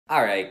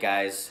Alright,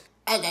 guys.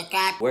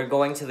 We're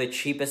going to the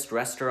cheapest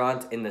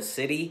restaurant in the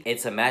city.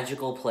 It's a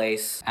magical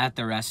place. At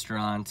the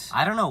restaurant,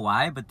 I don't know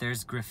why, but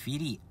there's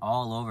graffiti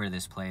all over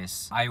this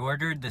place. I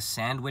ordered the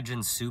sandwich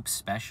and soup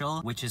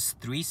special, which is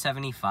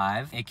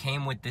 $3.75. It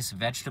came with this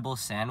vegetable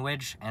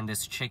sandwich and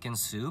this chicken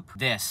soup.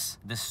 This,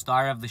 the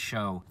star of the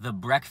show, the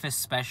breakfast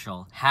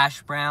special.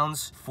 Hash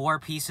browns, 4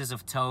 pieces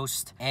of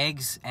toast,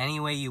 eggs any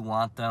way you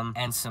want them,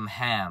 and some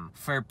ham.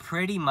 For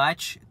pretty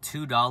much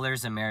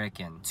 $2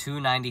 American,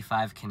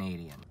 $2.95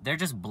 Canadian. They're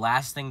just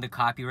blasting the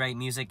copyright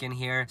music in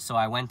here, so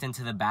I went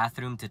into the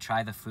bathroom to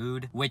try the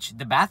food, which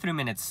the bathroom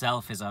in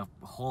itself is a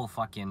whole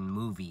fucking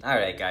movie.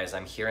 Alright guys,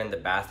 I'm here in the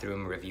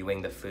bathroom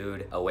reviewing the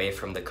food away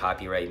from the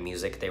copyright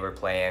music they were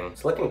playing.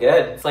 It's looking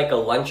good. It's like a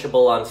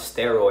Lunchable on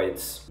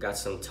steroids. Got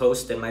some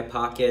toast in my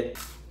pocket.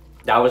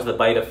 That was the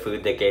bite of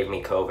food that gave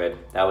me COVID.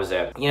 That was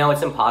it. You know,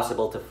 it's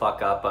impossible to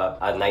fuck up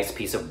a nice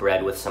piece of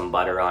bread with some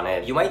butter on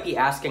it. You might be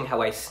asking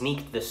how I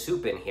sneaked the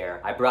soup in here.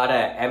 I brought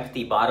an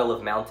empty bottle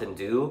of Mountain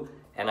Dew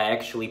and I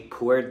actually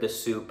poured the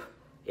soup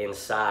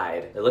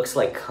inside. It looks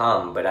like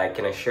cum, but I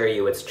can assure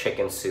you it's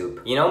chicken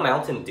soup. You know,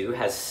 Mountain Dew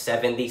has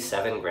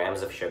 77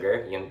 grams of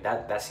sugar. You know,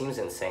 that seems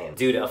insane.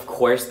 Dude, of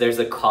course there's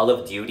a Call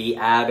of Duty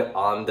ad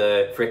on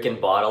the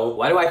freaking bottle.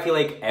 Why do I feel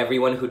like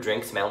everyone who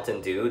drinks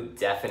Mountain Dew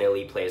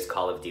definitely plays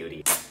Call of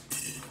Duty?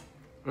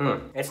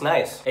 It's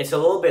nice. It's a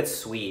little bit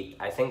sweet.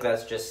 I think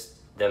that's just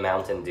the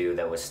Mountain Dew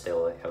that was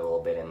still a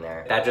little bit in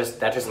there. That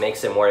just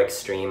makes it more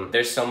extreme.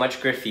 There's so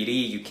much graffiti,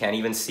 you can't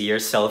even see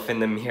yourself in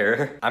the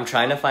mirror. I'm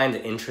trying to find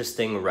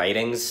interesting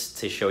writings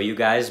to show you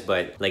guys,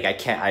 but like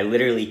I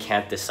literally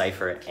can't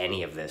decipher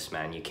any of this,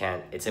 man. You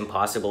can't, it's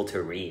impossible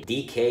to read.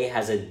 DK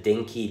has a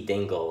dinky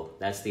dingle.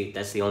 That's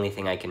the only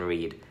thing I can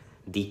read.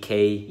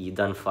 DK, you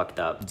done fucked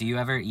up. Do you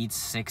ever eat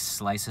 6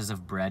 slices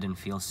of bread and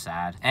feel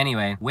sad?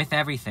 Anyway, with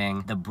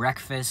everything, the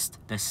breakfast,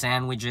 the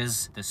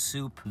sandwiches, the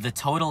soup, the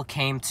total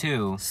came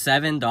to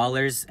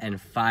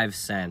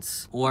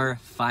 $7.05 or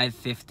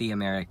 $5.50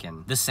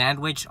 American. The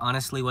sandwich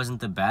honestly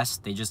wasn't the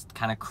best. They just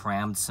kind of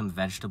crammed some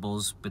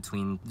vegetables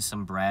between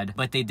some bread,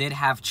 but they did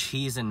have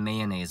cheese and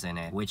mayonnaise in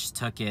it, which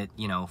took it,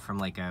 you know, from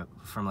like a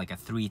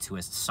 3 to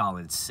a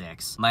solid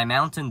 6. My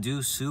Mountain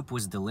Dew soup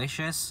was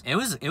delicious. It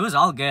was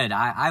all good.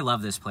 I love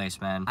this place,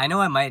 man. I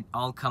know it might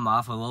all come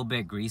off a little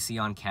bit greasy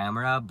on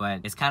camera, but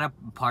it's kind of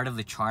part of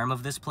the charm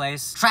of this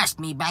place. Trust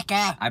me,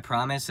 Becca! I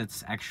promise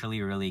it's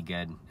actually really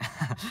good.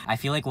 I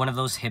feel like one of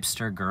those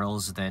hipster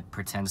girls that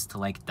pretends to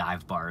like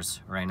dive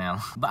bars right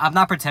now. But I'm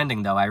not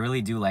pretending though, I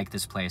really do like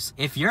this place.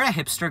 If you're a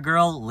hipster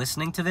girl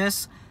listening to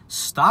this,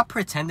 stop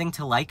pretending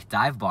to like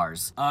dive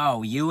bars.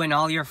 Oh, you and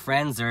all your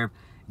friends are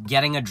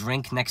getting a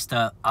drink next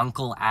to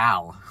Uncle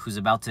Al, who's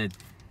about to,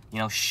 you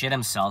know, shit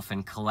himself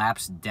and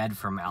collapse dead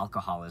from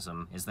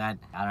alcoholism. Is that,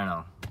 I don't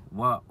know.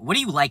 What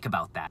do you like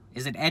about that?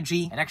 Is it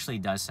edgy? It actually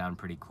does sound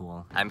pretty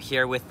cool. I'm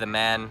here with the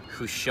man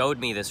who showed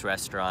me this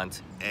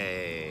restaurant.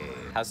 Hey.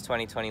 How's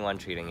 2021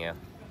 treating you?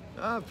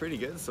 Pretty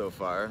good so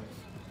far.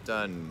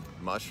 Done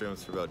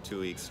mushrooms for about 2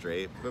 weeks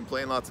straight. Been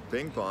playing lots of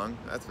ping pong.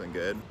 That's been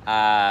good.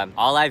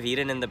 All I've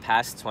eaten in the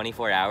past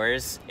 24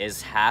 hours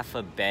is half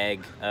a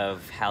bag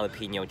of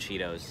jalapeno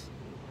Cheetos.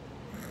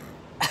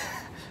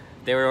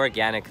 They were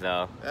organic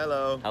though.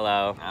 Hello.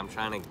 Hello. I'm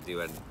trying to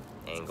do an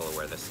angle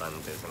where the sun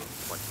isn't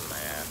flicking my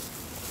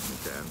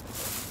ass. Okay.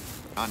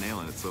 Not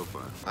nailing it so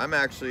far. I'm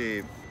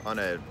actually on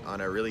a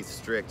really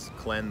strict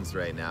cleanse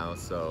right now,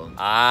 so.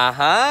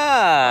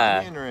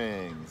 Onion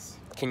rings.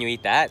 Can you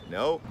eat that?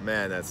 Nope.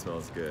 Man, that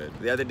smells good.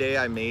 The other day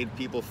I made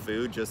people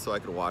food just so I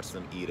could watch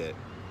them eat it.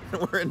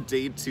 We're in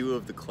day 2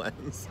 of the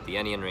cleanse. The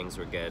onion rings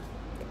were good.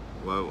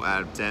 Well,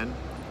 out of 10?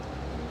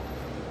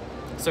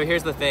 So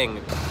here's the thing.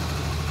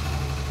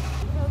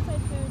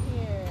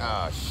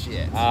 Oh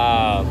shit.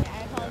 I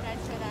apologize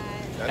for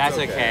that. That's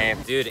okay.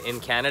 Dude, in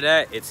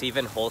Canada, it's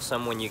even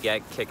wholesome when you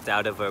get kicked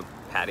out of a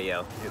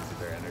patio. Kids with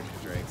their energy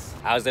drinks.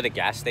 I was at a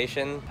gas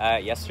station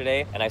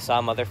yesterday, and I saw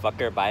a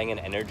motherfucker buying an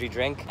energy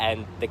drink,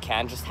 and the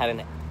can just had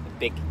a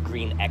big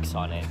green X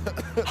on it.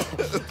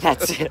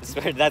 That's it.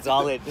 That's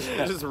all it.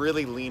 They're just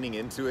really leaning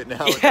into it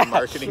now with the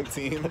marketing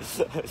team.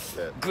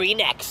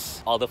 Green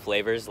X. All the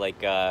flavors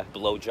like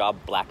blowjob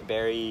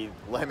blackberry.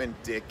 Lemon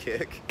dick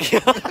kick.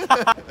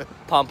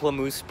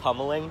 Pamplemousse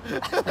pummeling.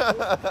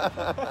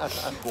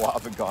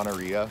 Guava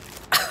gonorrhea.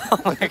 Oh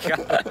my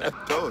god.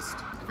 Toast.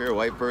 If you're a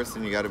white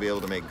person, you got to be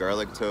able to make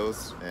garlic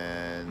toast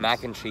and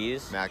mac and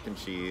cheese. Mac and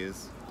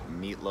cheese,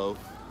 meatloaf.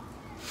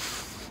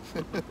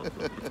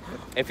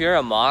 If you're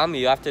a mom,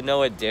 you have to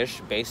know a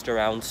dish based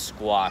around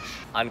squash.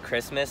 On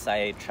Christmas,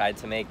 I tried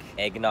to make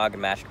eggnog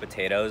mashed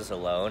potatoes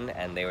alone,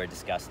 and they were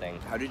disgusting.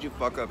 How did you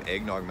fuck up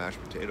eggnog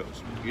mashed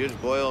potatoes? You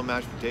just boil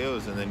mashed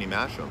potatoes and then you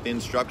mash them. The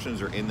instructions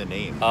are in the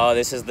name. Oh,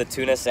 this is the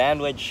tuna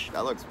sandwich.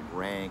 That looks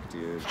rank,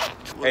 dude.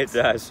 It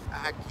does.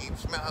 I keep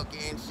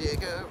smoking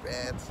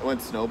cigarettes. I went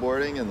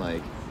snowboarding and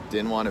like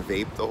didn't want to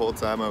vape the whole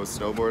time I was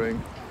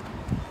snowboarding.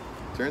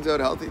 Turns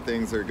out healthy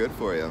things are good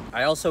for you.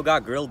 I also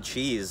got grilled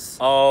cheese.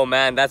 Oh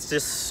man, that's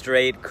just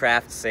straight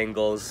Kraft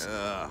singles.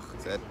 Ugh,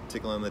 is that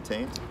tickling the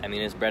taint? I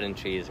mean, it's bread and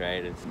cheese,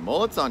 right?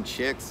 Mullets on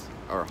chicks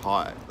are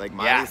hot. Like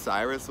Miley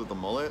Cyrus with the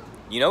mullet.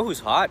 You know who's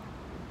hot?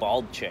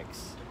 Bald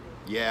chicks.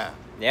 Yeah.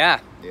 Yeah.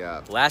 Yeah.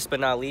 Last but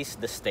not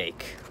least, the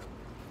steak.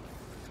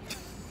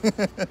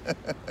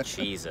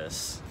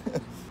 Jesus.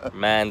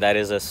 Man, that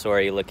is a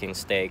sorry looking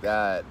steak.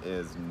 That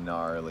is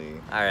gnarly.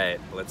 All right,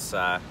 let's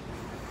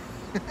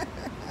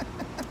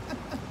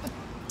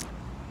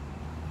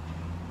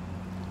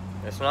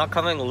It's not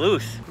coming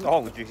loose.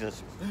 Oh,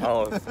 Jesus.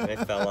 Oh,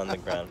 it fell on the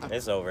ground.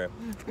 It's over.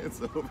 It's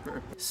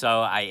over.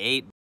 So I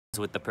ate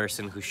with the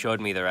person who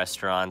showed me the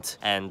restaurant,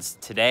 and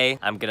today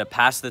I'm gonna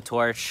pass the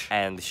torch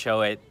and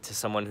show it to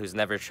someone who's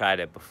never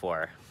tried it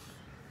before.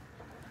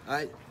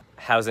 Hi.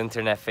 How's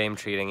internet fame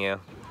treating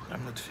you?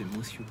 I'm not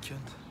famous, you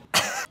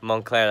can't.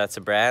 Montclair, that's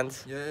a brand?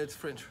 Yeah, it's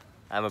French.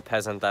 I'm a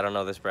peasant, I don't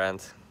know this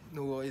brand.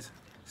 No worries.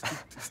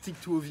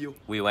 Stick to Ovio.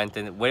 We went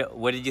in,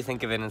 what did you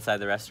think of it inside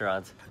the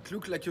restaurant? It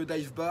looks like a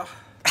dive bar.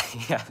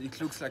 Yeah. It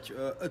looks like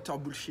utter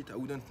bullshit. I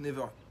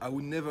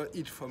would never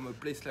eat from a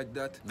place like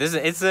that.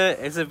 It's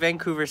a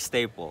Vancouver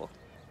staple.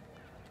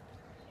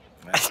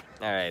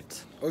 All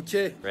right.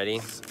 Okay. Ready?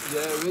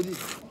 Yeah, ready.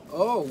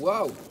 Oh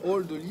wow,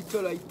 all the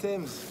little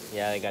items.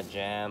 Yeah, they got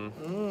jam.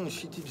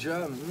 Shitty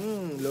jam.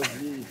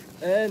 Lovely.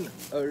 And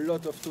a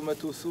lot of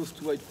tomato sauce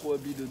to hide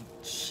probably the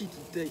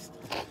shitty taste.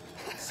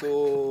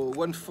 So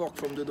 1 fork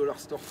from the dollar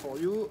store for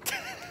you.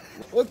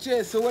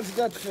 Okay, so what's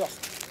that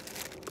first?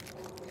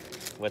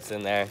 What's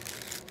in there?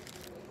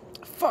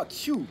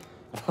 Fuck you.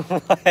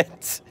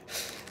 What?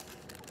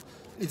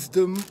 It's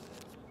the...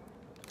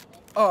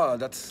 Ah,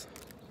 that's...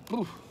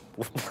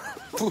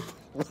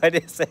 What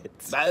is it?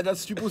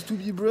 That's supposed to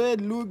be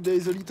bread. Look, there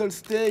is a little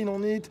stain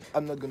on it.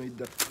 I'm not gonna eat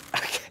that.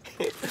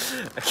 Okay.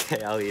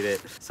 Okay, I'll eat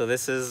it. So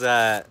this is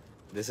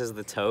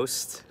the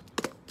toast.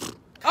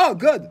 Oh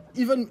God!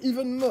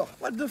 Even more.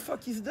 What the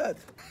fuck is that?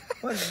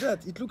 What's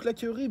that? It looks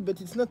like a rib,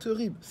 but it's not a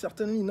rib.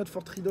 Certainly not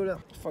for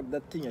 $3. Fuck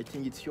that thing. I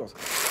think it's yours.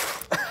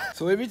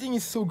 So everything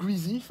is so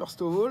greasy,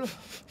 first of all,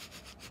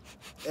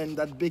 and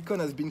that bacon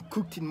has been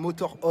cooked in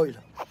motor oil.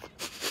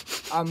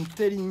 I'm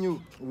telling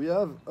you, we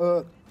have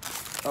a...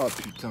 Oh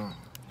putain.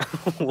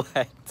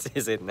 What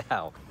is it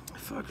now?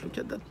 Fuck, look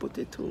at that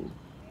potato.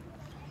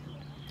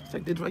 It's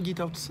like they drag it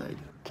outside.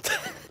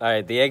 All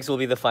right, the eggs will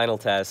be the final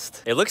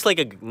test. It looks like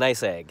a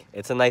nice egg.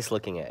 It's a nice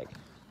looking egg.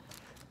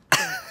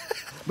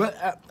 But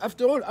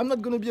after all, I'm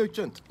not gonna be a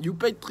cunt. You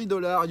paid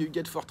 $3, you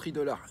get for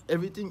 $3.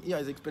 Everything here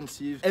is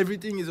expensive.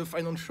 Everything is a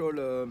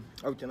financial,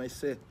 how can I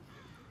say?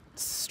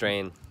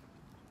 Strain.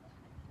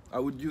 I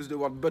would use the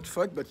word butt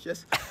fuck, but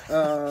yes.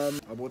 I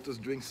brought us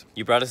drinks.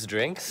 You brought us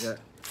drinks? Yeah.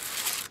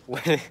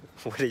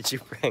 What did you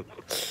bring?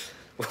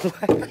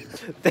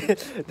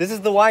 This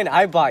is the wine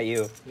I bought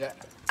you. Yeah.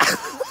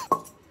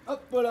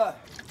 Hop, voila.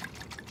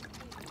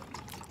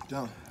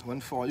 Down,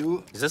 one for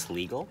you. Is this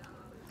legal?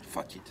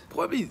 Fuck it.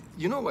 Probably,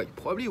 you know why?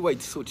 Probably why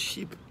it's so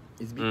cheap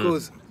is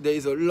because there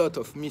is a lot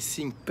of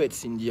missing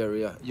pets in the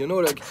area. You know,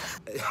 like,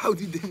 how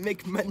did they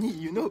make money,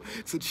 you know?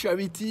 So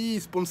charity,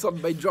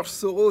 sponsored by George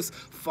Soros.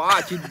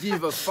 Fuck, it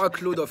give a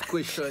fuckload of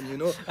questions, you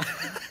know?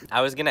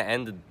 I was gonna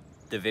end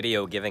the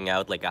video giving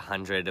out like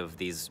 100 of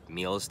these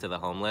meals to the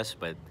homeless,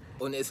 but...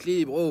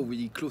 Honestly, bro,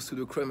 we're close to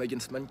the crime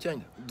against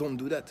mankind. Don't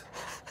do that.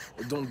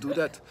 Don't do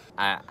that.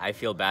 I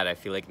feel bad. I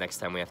feel like next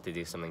time we have to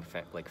do something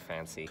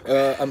fancy.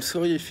 I'm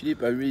sorry,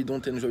 Philippe, I really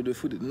don't enjoy the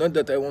food. Not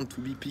that I want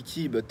to be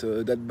picky, but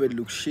that bread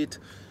looks shit.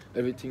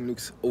 Everything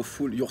looks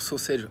awful. Your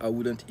sausage, I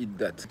wouldn't eat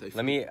that.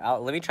 Let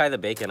me try the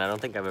bacon. I don't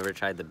think I've ever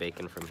tried the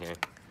bacon from here.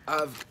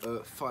 Have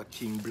a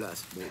fucking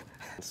blast, bro.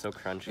 It's so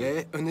crunchy.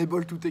 Yeah,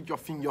 unable to take your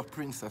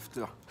fingerprints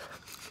after.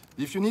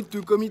 If you need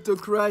to commit a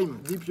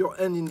crime, dip your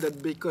hand in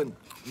that bacon.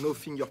 No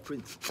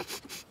fingerprints.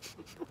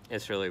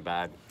 It's really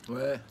bad.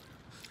 Yeah.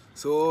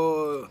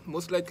 So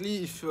most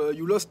likely, if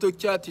you lost a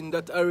cat in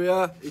that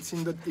area, it's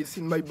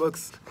in my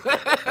box.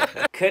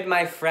 Could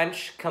my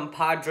French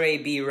compadre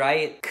be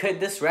right? Could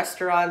this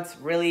restaurant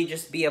really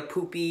just be a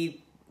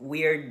poopy,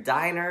 weird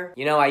diner?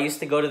 You know, I used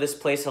to go to this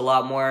place a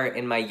lot more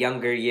in my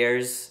younger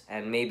years,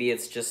 and maybe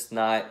it's just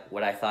not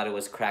what I thought it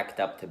was cracked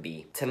up to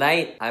be.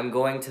 Tonight, I'm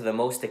going to the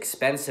most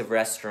expensive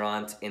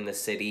restaurant in the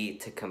city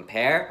to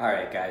compare. All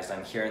right, guys,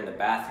 I'm here in the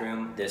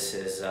bathroom. This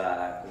is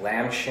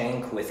lamb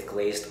shank with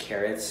glazed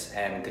carrots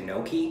and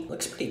gnocchi.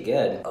 Looks pretty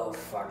good. Oh,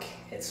 fuck.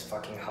 It's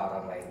fucking hot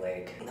on my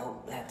leg.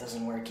 No, that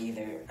doesn't work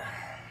either.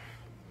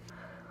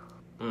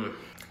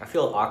 I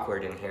feel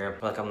awkward in here,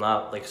 like I'm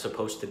not like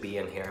supposed to be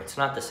in here. It's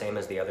not the same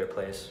as the other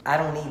place. I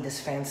don't need this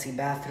fancy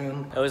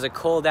bathroom. It was a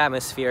cold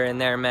atmosphere in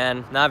there,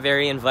 man. Not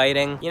very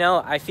inviting. You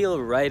know, I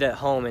feel right at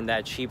home in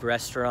that cheap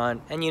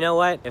restaurant. And you know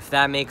what? If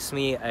that makes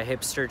me a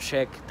hipster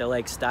chick that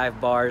likes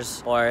dive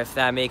bars, or if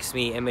that makes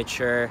me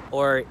immature,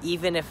 or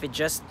even if it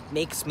just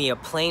makes me a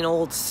plain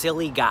old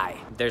silly guy,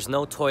 there's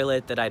no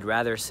toilet that I'd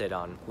rather sit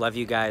on. Love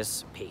you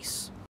guys.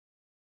 Peace.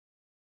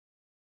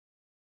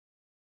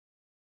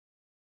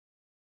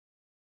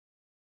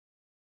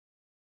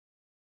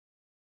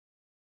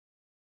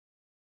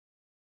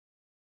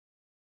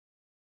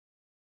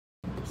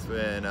 Just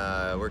been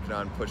working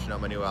on pushing out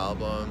my new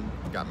album.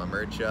 Got my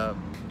merch up.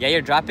 Yeah,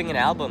 you're dropping an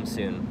album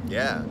soon.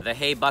 Yeah. The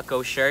Hey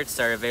Bucko shirts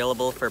are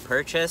available for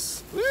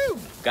purchase. Woo!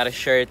 Got a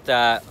shirt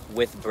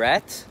with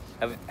Brett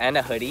and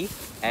a hoodie,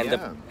 and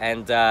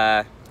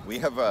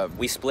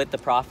we split the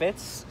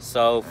profits.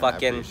 So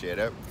fucking. I appreciate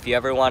it. If you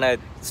ever want to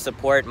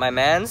support my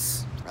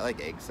mans. I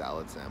like egg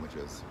salad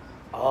sandwiches.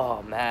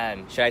 Oh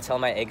man, should I tell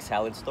my egg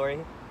salad story?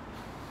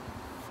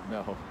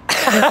 No.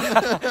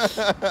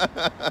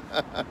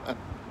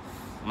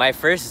 My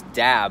first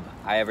dab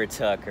I ever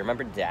took.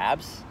 Remember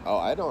dabs? Oh,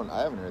 I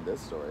haven't heard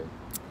this story.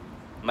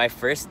 My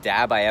first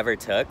dab I ever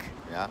took.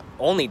 Yeah.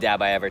 Only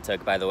dab I ever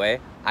took, by the way.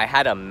 I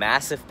had a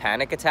massive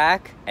panic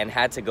attack and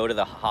had to go to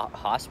the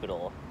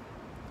hospital.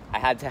 I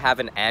had to have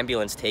an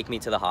ambulance take me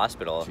to the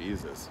hospital.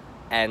 Jesus.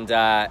 And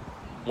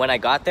when I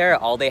got there,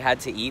 all they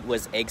had to eat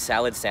was egg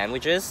salad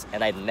sandwiches,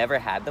 and I'd never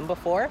had them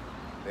before.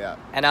 Yeah.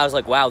 And I was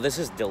like, wow, this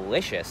is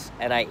delicious.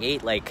 And I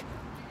ate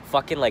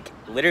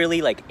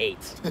literally 8.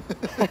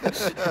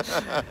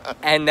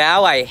 And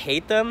now I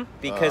hate them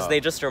because they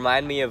just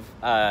remind me of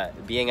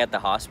being at the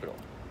hospital.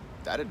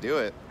 That'd do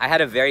it. I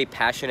had a very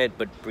passionate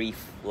but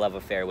brief love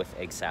affair with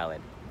egg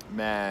salad.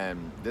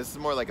 Man, this is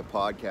more like a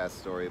podcast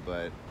story,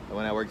 but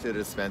when I worked at a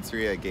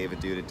dispensary, I gave a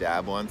dude a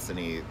dab once, and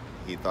he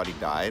thought he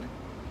died.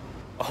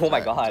 Oh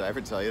my God. Did I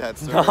ever tell you that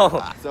story?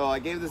 No. So I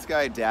gave this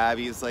guy a dab.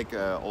 He's like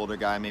an older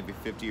guy, maybe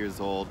 50 years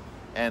old,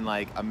 and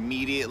like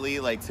immediately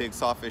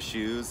takes off his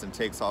shoes and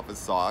takes off his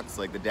socks.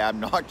 Like the dab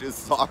knocked his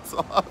socks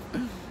off,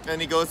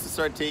 and he goes to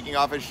start taking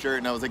off his shirt,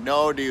 and I was like,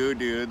 no,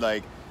 dude,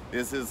 like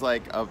this is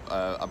like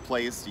a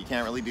place, you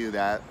can't really do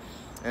that.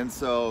 And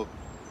so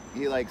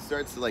he like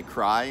starts to like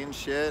cry and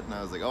shit, and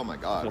I was like, oh my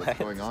God, what's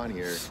going on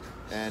here?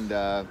 And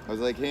I was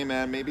like, hey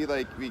man, maybe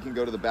like we can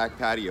go to the back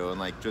patio and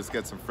like just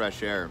get some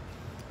fresh air.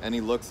 And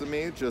he looks at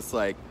me, just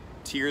like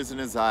tears in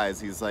his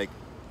eyes. He's like,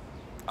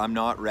 I'm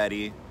not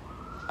ready.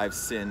 I've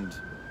sinned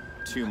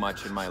too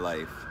much in my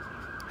life.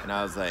 And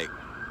I was like,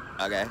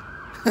 okay.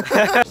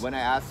 When I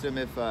asked him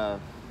if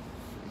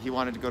he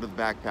wanted to go to the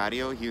back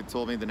patio, he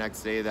told me the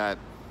next day that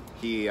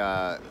he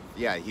thought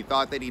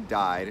that he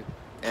died,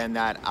 and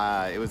that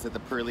it was at the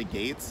pearly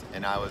gates,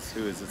 and I was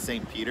at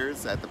St.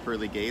 Peter's at the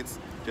pearly gates,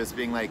 just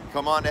being like,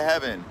 come on to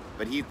heaven.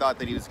 But he thought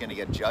that he was going to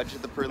get judged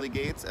at the pearly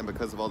gates, and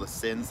because of all the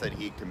sins that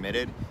he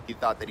committed, he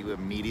thought that he would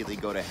immediately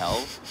go to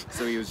hell.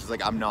 So he was just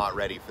like, I'm not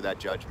ready for that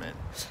judgment.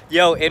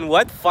 Yo, in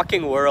what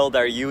fucking world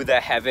are you the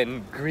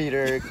heaven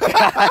greeter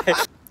guy?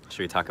 Should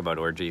we talk about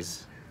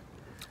orgies?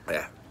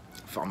 Yeah,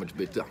 far much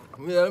better. I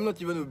mean, I'm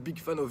not even a big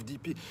fan of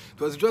DP. It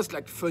was just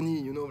like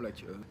funny, you know, like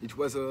it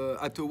was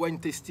at a wine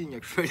tasting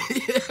actually.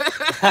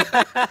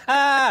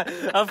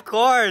 Of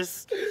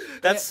course,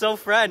 that's so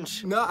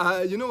French.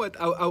 No, you know what?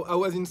 I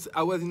was in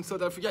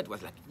South Africa. It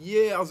was like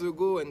years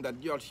ago, and that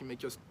girl she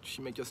make us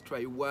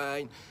try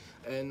wine,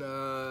 and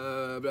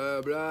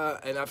blah blah.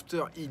 And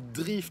after it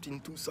drift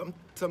into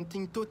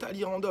something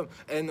totally random.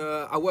 And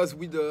I was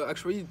with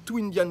actually 2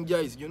 Indian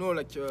guys, you know,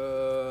 like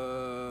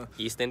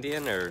East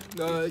Indian or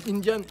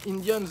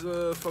Indians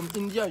from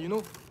India, you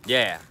know.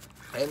 Yeah.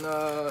 And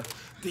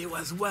there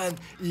was one.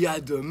 He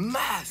had a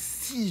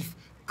massive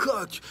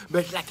cock,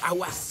 but like I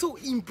was so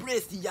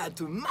impressed. He had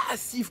a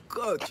massive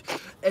cock,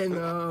 and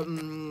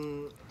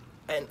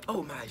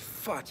oh my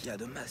fuck, he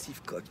had a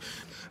massive cock.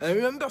 I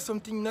remember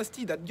something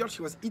nasty. That girl,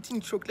 she was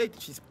eating chocolate.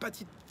 She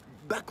spat it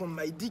back on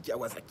my dick. I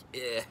was like,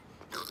 eh.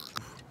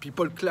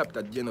 People clapped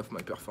at the end of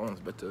my performance,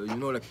 but you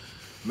know, like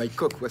my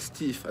cock was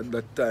stiff at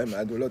that time. I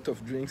had a lot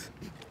of drinks,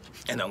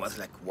 and I was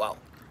like, wow,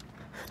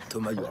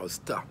 Thomas, you're a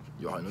star.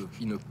 You're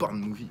in a porn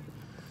movie.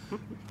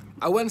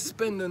 I once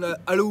spent an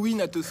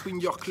Halloween at a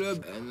swinger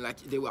club, and like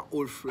they were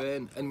all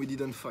friends, and we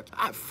didn't fuck.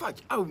 Fuck!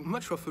 How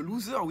much of a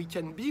loser we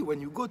can be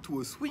when you go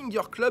to a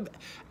swinger club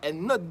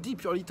and not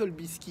dip your little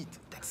biscuit?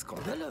 That's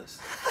scandalous.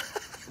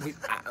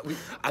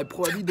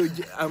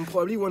 I'm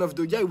probably one of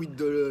the guys with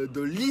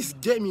the least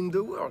game in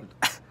the world.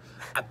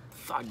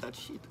 Fuck that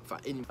shit.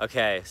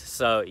 Okay,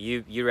 so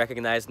you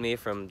recognized me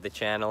from the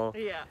channel.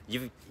 Yeah.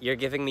 You're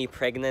giving me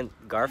pregnant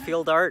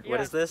Garfield art. Yeah.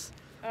 What is this?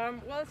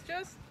 Well, it's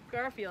just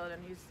Garfield,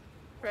 and he's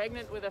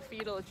pregnant with a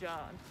fetal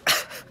John.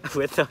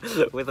 with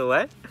a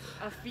what?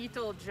 A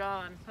fetal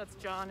John. That's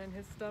John in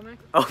his stomach.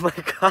 Oh my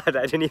God!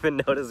 I didn't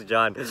even notice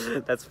John.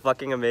 That's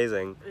fucking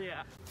amazing.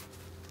 Yeah.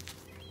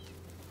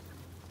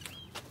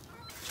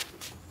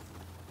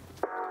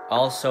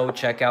 Also,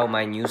 check out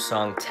my new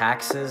song,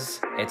 Taxes.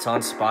 It's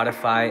on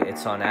Spotify,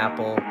 it's on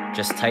Apple.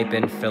 Just type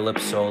in Philip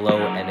Solo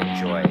and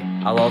enjoy.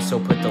 I'll also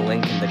put the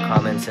link in the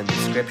comments and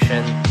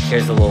description.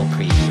 Here's a little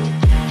preview.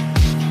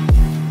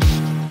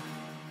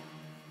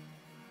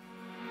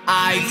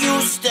 I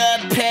used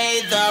to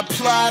pay the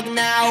plug,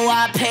 now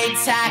I pay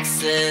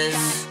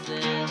taxes.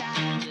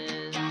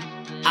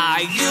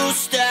 I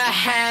used to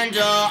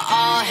handle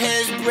all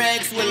his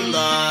bricks with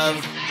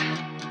love.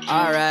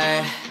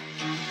 Alright.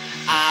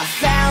 I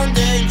found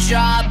a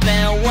job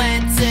and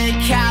went to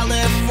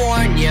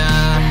California,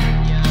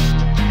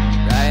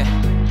 right?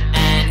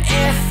 And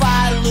if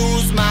I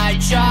lose my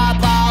job,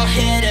 I'll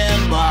hit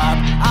him up,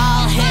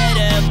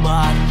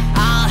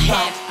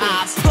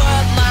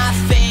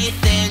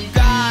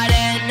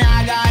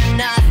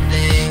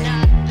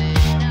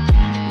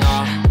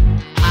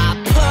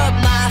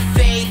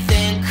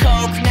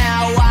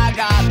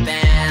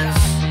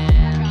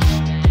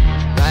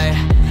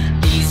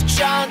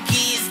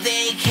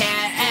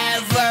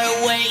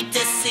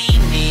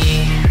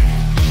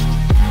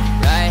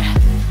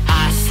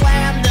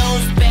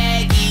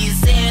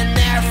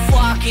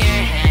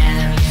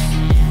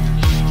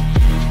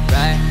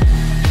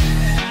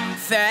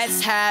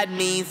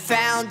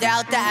 found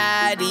out the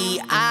addy.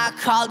 I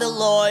called a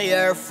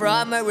lawyer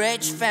from a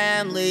rich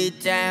family,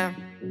 damn.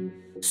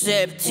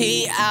 Sip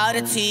tea out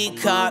a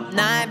teacup,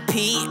 9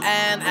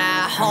 p.m.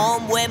 at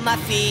home with my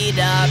feet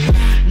up.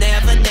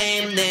 Never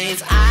name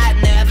names, I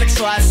never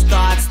trust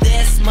thoughts.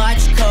 This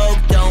much coke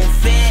don't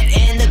fit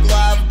in the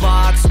glove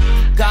box.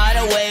 Got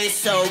away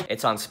so...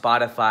 It's on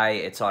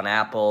Spotify, it's on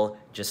Apple.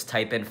 Just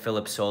type in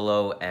Philip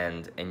Solo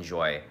and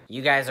enjoy.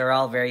 You guys are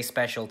all very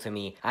special to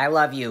me. I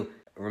love you.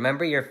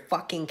 Remember, you're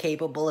fucking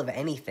capable of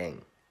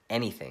anything.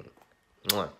 Anything. Mwah.